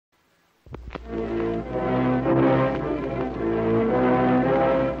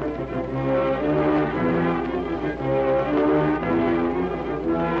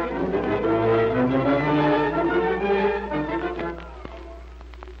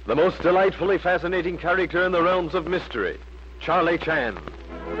the most delightfully fascinating character in the realms of mystery, Charlie Chan.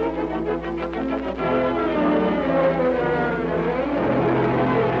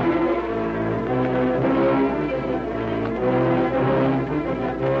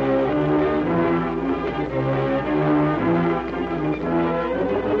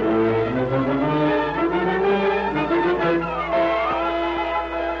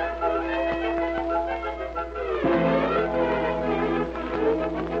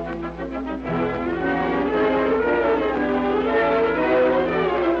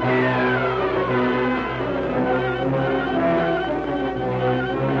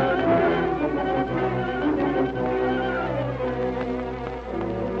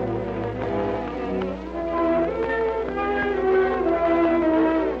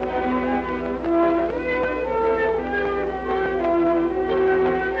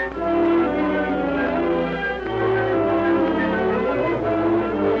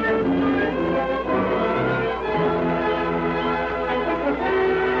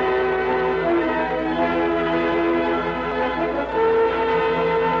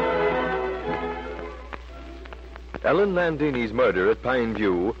 Ellen Landini's murder at Pine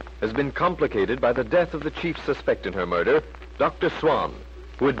View has been complicated by the death of the chief suspect in her murder, Dr. Swan,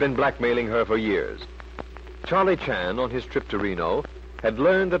 who had been blackmailing her for years. Charlie Chan, on his trip to Reno, had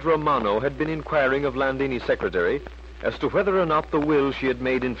learned that Romano had been inquiring of Landini's secretary as to whether or not the will she had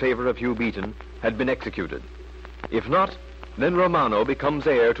made in favor of Hugh Beaton had been executed. If not, then Romano becomes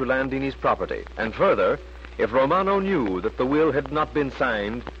heir to Landini's property. And further, if Romano knew that the will had not been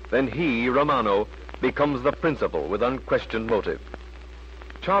signed, then he, Romano, becomes the principal with unquestioned motive.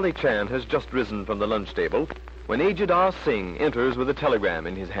 Charlie Chan has just risen from the lunch table when aged R. Singh enters with a telegram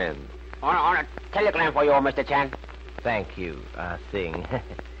in his hand. On a telegram for you, Mr. Chan. Thank you, Singh.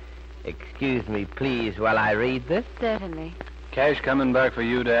 Excuse me, please, while I read this. Certainly. Cash coming back for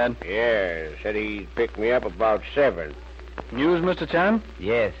you, Dad. Yeah, said he'd pick me up about 7. News, Mr. Chan?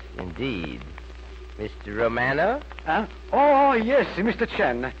 Yes, indeed. Mr. Romano? Huh? Oh, yes, Mr.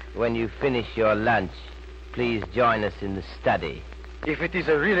 Chan. When you finish your lunch, please join us in the study. If it is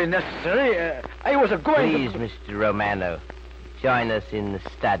really necessary, I was going Please, Mr. Romano, join us in the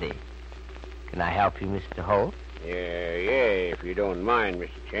study. Can I help you, Mr. Holt? Yeah, if you don't mind, Mr.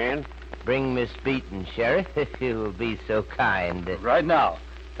 Chan. Bring Miss Beaton, Sheriff, if you will be so kind. Right now.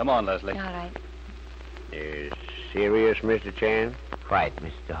 Come on, Leslie. All right. Serious, Mr. Chan? Quite,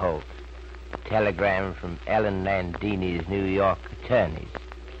 Mr. Holt. Telegram from Ellen Landini's New York attorneys.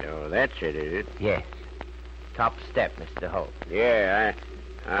 So that's it, is it? Yes. Top step, Mr. Holt. Yeah,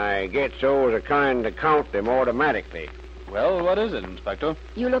 I get those are kind to count them automatically. Well, what is it, Inspector?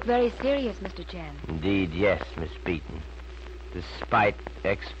 You look very serious, Mr. Chan. Indeed, yes, Miss Beaton. Despite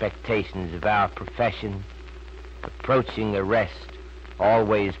expectations of our profession, approaching arrest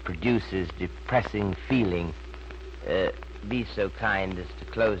always produces depressing feeling. Be so kind as to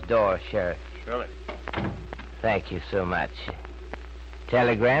close door, Sheriff. Surely. Thank you so much.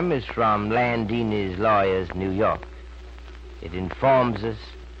 Telegram is from Landini's lawyers, New York. It informs us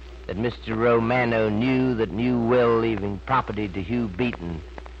that Mr. Romano knew that new will leaving property to Hugh Beaton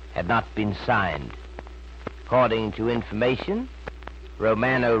had not been signed. According to information,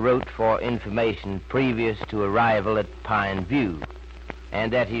 Romano wrote for information previous to arrival at Pine View,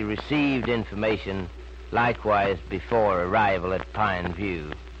 and that he received information likewise before arrival at Pine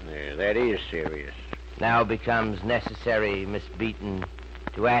View. Yeah, that is serious. Now becomes necessary, Miss Beaton,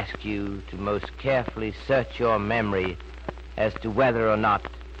 to ask you to most carefully search your memory as to whether or not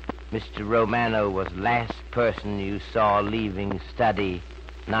Mr. Romano was the last person you saw leaving study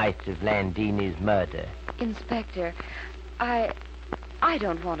night of Landini's murder. Inspector, I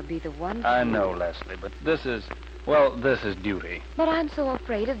don't want to be the one to... I know, Leslie, but this is duty. But I'm so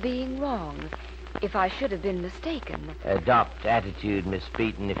afraid of being wrong. If I should have been mistaken. Adopt attitude, Miss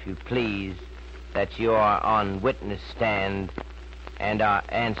Beaton, if you please, that you are on witness stand and are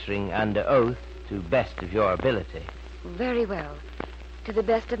answering under oath to best of your ability. Very well. To the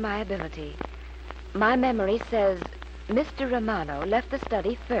best of my ability. My memory says Mr. Romano left the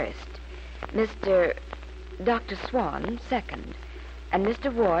study first, Dr. Swan second, and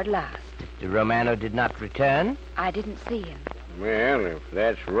Mr. Ward last. Mr. Romano did not return? I didn't see him. Well, if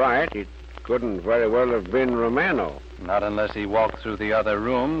that's right, it couldn't very well have been Romano. Not unless he walked through the other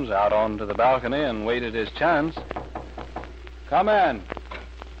rooms, out onto the balcony, and waited his chance. Come in.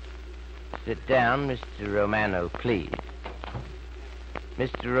 Sit down, Mr. Romano, please.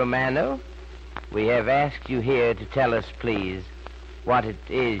 Mr. Romano, we have asked you here to tell us, please, what it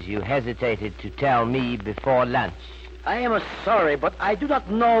is you hesitated to tell me before lunch. I am sorry, but I do not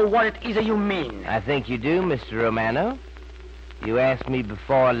know what it is that you mean. I think you do, Mr. Romano. You asked me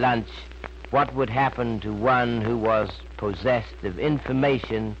before lunch what would happen to one who was possessed of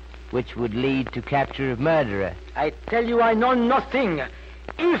information which would lead to capture of murderer. I tell you I know nothing.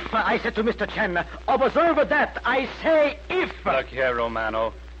 If, I said to Mr. Chen, observe that, I say if. Look here,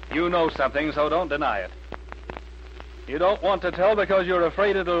 Romano. You know something, so don't deny it. You don't want to tell because you're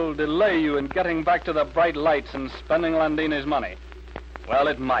afraid it'll delay you in getting back to the bright lights and spending Landini's money. Well,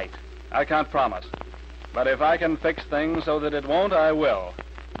 it might. I can't promise. But if I can fix things so that it won't, I will.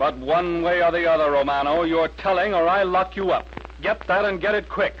 But one way or the other, Romano, you're telling or I lock you up. Get that and get it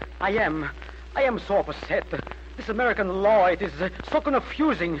quick. I am so upset. This American law, it is so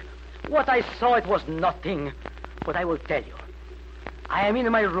confusing. What I saw, it was nothing. But I will tell you. I am in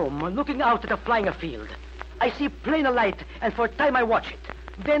my room, looking out at a flying field. I see plain light, and for a time I watch it.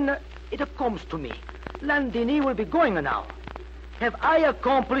 Then it comes to me. Landini will be going now. Have I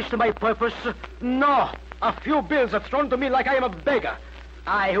accomplished my purpose? No. A few bills are thrown to me like I am a beggar.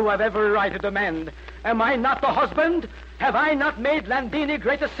 I who have every right to demand. Am I not the husband? Have I not made Landini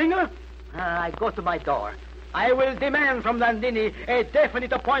greatest singer? I go to my door. I will demand from Landini a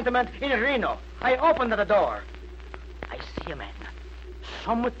definite appointment in Reno. I open the door. I see a man.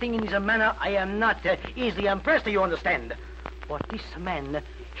 Something in his manner I am not easily impressed, you understand. But this man,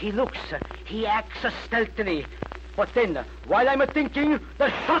 he acts stealthily. But then, while I'm thinking, the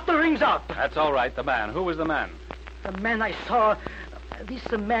shot rings out. That's all right, the man. Who was the man? The man I saw, this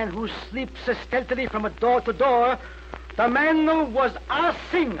man who sleeps stealthily from door to door, the man was Ah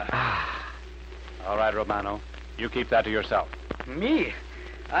Sing. All right, Romano. You keep that to yourself. Me?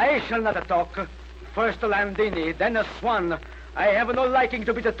 I shall not talk. First Landini, then Swan. I have no liking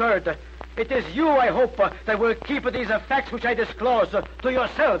to be deterred. It is you, I hope, that will keep these facts which I disclose to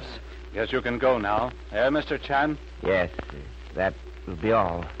yourselves. Guess you can go now. Mr. Chan? Yes, that will be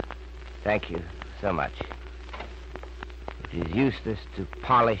all. Thank you so much. It is useless to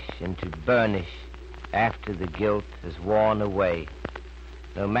polish and to burnish after the guilt has worn away.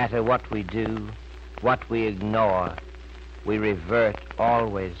 No matter what we do, what we ignore, we revert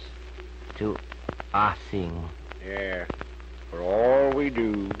always to Ah Sing. Yeah. For all we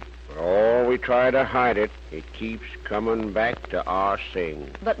do, for all we try to hide it, it keeps coming back to Ah Sing.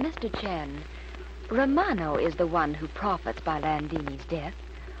 But, Mr. Chen, Romano is the one who profits by Landini's death.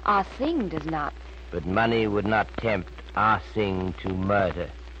 Ah Sing does not. But money would not tempt Ah Sing to murder.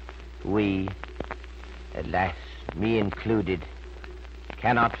 We, alas, me included,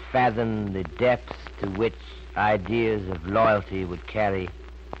 cannot fathom the depths to which ideas of loyalty would carry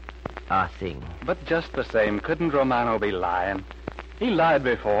Ah Sing. But just the same, couldn't Romano be lying? He lied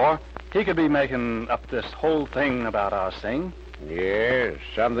before. He could be making up this whole thing about Ah Sing. Yeah,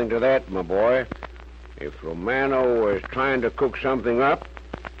 something to that, my boy. If Romano was trying to cook something up,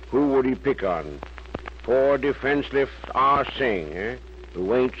 who would he pick on? Poor defenseless Ah Sing, eh?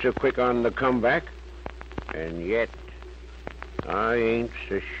 Who ain't so quick on the comeback. And yet, I ain't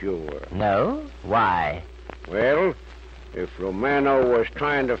so sure. No? Why? Well, if Romano was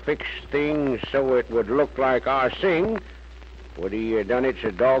trying to fix things so it would look like Ah Sing, would he have done it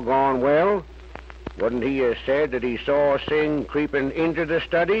so doggone well? Wouldn't he have said that he saw Sing creeping into the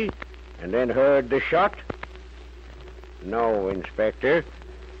study and then heard the shot? No, Inspector.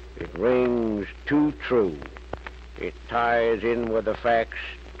 It rings too true. It ties in with the facts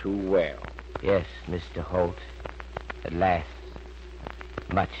too well. Yes, Mr. Holt. At last.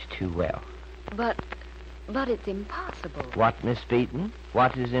 Much too well. But it's impossible. What, Miss Beaton?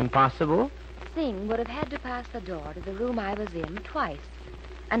 What is impossible? Sing would have had to pass the door to the room I was in twice.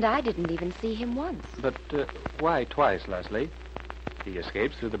 And I didn't even see him once. But why twice, Leslie? He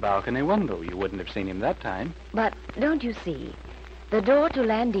escaped through the balcony window. You wouldn't have seen him that time. But don't you see? The door to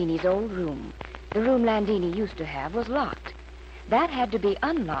Landini's old room, the room Landini used to have, was locked. That had to be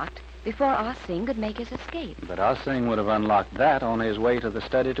unlocked before Ah Sing could make his escape. But Ah Sing would have unlocked that on his way to the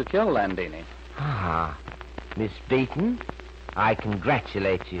study to kill Landini. Ah, Miss Beaton, I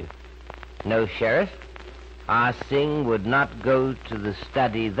congratulate you. No, Sheriff, Ah Sing would not go to the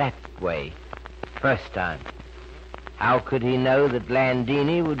study that way. First time. How could he know that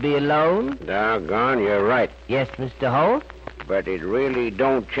Landini would be alone? Doggone, you're right. Yes, Mr. Holt? But it really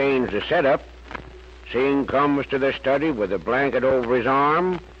don't change the setup. Sing comes to the study with a blanket over his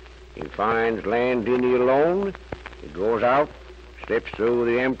arm. He finds Landini alone. He goes out, slips through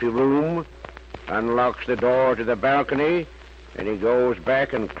the empty room, unlocks the door to the balcony, and he goes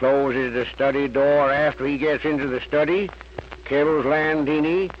back and closes the study door after he gets into the study, kills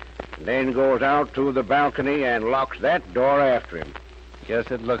Landini, then goes out to the balcony and locks that door after him.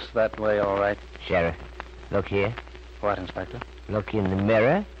 Guess it looks that way, all right. Sheriff, look here. What, Inspector? Look in the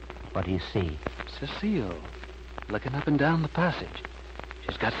mirror. What do you see? Cecile. looking up and down the passage.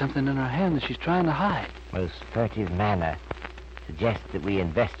 She's got something in her hand that she's trying to hide. Most furtive manner suggests that we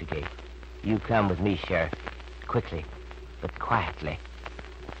investigate. You come with me, Sheriff. Quickly, but quietly.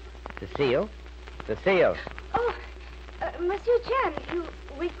 Cecile? Cecile? Oh, Monsieur Chan, you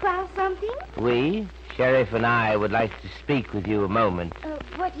require something? We, Sheriff and I, would like to speak with you a moment.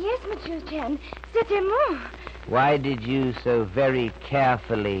 But yes, Monsieur Chan, certainement. Why did you so very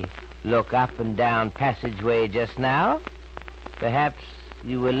carefully look up and down passageway just now? Perhaps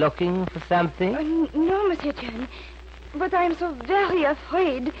you were looking for something? No, Monsieur Chan, but I am so very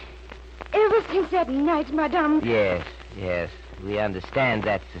afraid. Ever since that night, Madame... Yes, we understand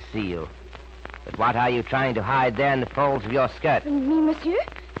that, Cecile. But what are you trying to hide there in the folds of your skirt? Me, Monsieur?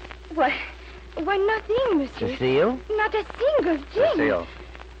 Why, nothing, Monsieur. Cecile? Not a single thing. Cecile,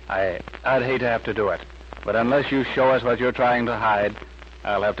 I'd hate to have to do it. But unless you show us what you're trying to hide,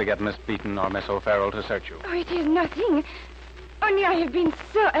 I'll have to get Miss Beaton or Miss O'Farrell to search you. Oh, it is nothing. Only I have been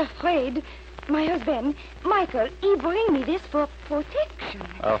so afraid. My husband, Michael, he bring me this for protection.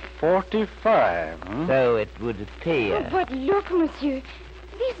 A 45, huh? So it would appear. Oh, but look, Monsieur.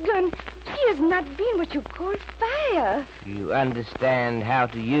 This gun, she has not been what you call fire. You understand how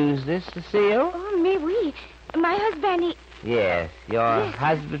to use this, Cecile? Oh, mais oui. My husband, he... Yes, your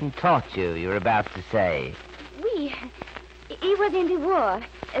husband taught you, you're about to say. Oui. He was in the war.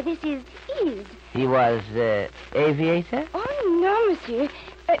 This is his. He was, aviator? Oh, no, Monsieur.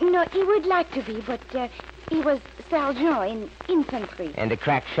 No, he would like to be, but he was sergeant in infantry. And a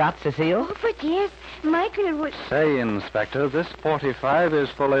crack shot, Cecile? Oh, but yes, Michael would... Say, Inspector, this 45 is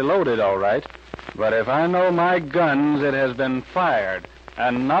fully loaded, all right. But if I know my guns, it has been fired.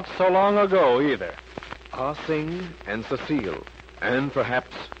 And not so long ago, either. Ah Sing and Cecile, and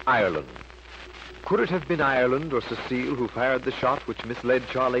perhaps Ireland. Could it have been Ireland or Cecile who fired the shot which misled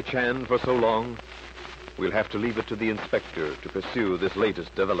Charlie Chan for so long? We'll have to leave it to the inspector to pursue this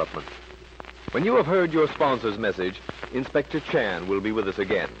latest development. When you have heard your sponsor's message, Inspector Chan will be with us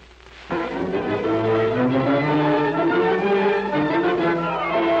again.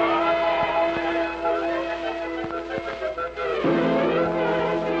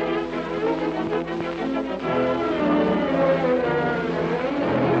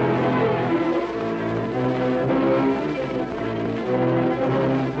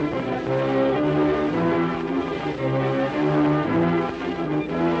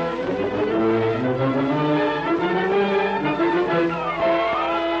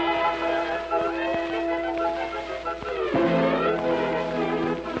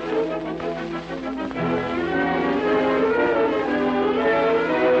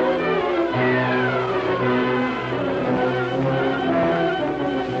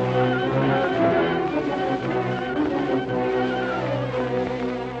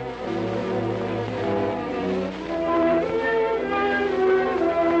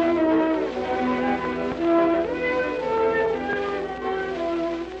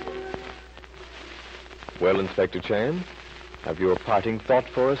 Well, Inspector Chan, have you a parting thought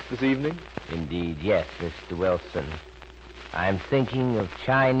for us this evening? Indeed, yes, Mr. Wilson. I'm thinking of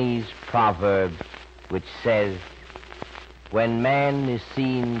Chinese proverb which says, when man is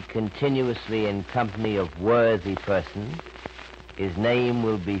seen continuously in company of worthy persons, his name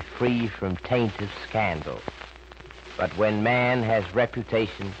will be free from taint of scandal. But when man has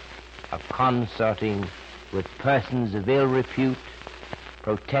reputation of consorting with persons of ill repute,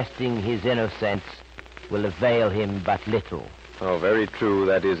 protesting his innocence will avail him but little. Oh, very true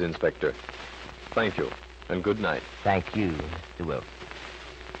that is, Inspector. Thank you, and good night. Thank you, Mr. Wilson.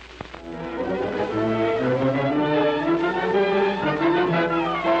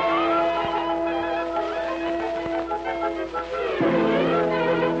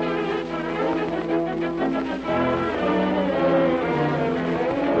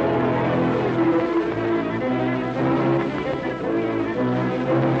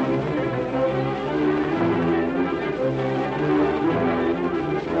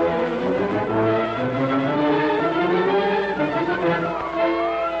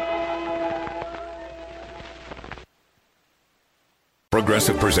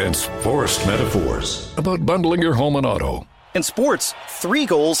 Progressive presents Forced Metaphors about bundling your home and auto. In sports, 3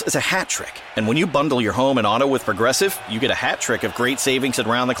 goals is a hat trick. And when you bundle your home and auto with Progressive, you get a hat trick of great savings and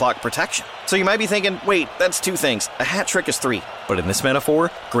round-the-clock protection. So you might be thinking, wait, that's 2 things. A hat trick is 3. But in this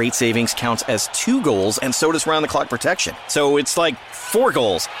metaphor, great savings counts as 2 goals, and so does round-the-clock protection. So it's like 4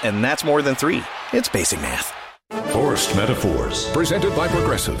 goals, and that's more than 3. It's basic math. Forced Metaphors, presented by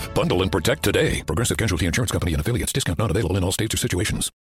Progressive. Bundle and protect today. Progressive Casualty Insurance Company and affiliates. Discount not available in all states or situations.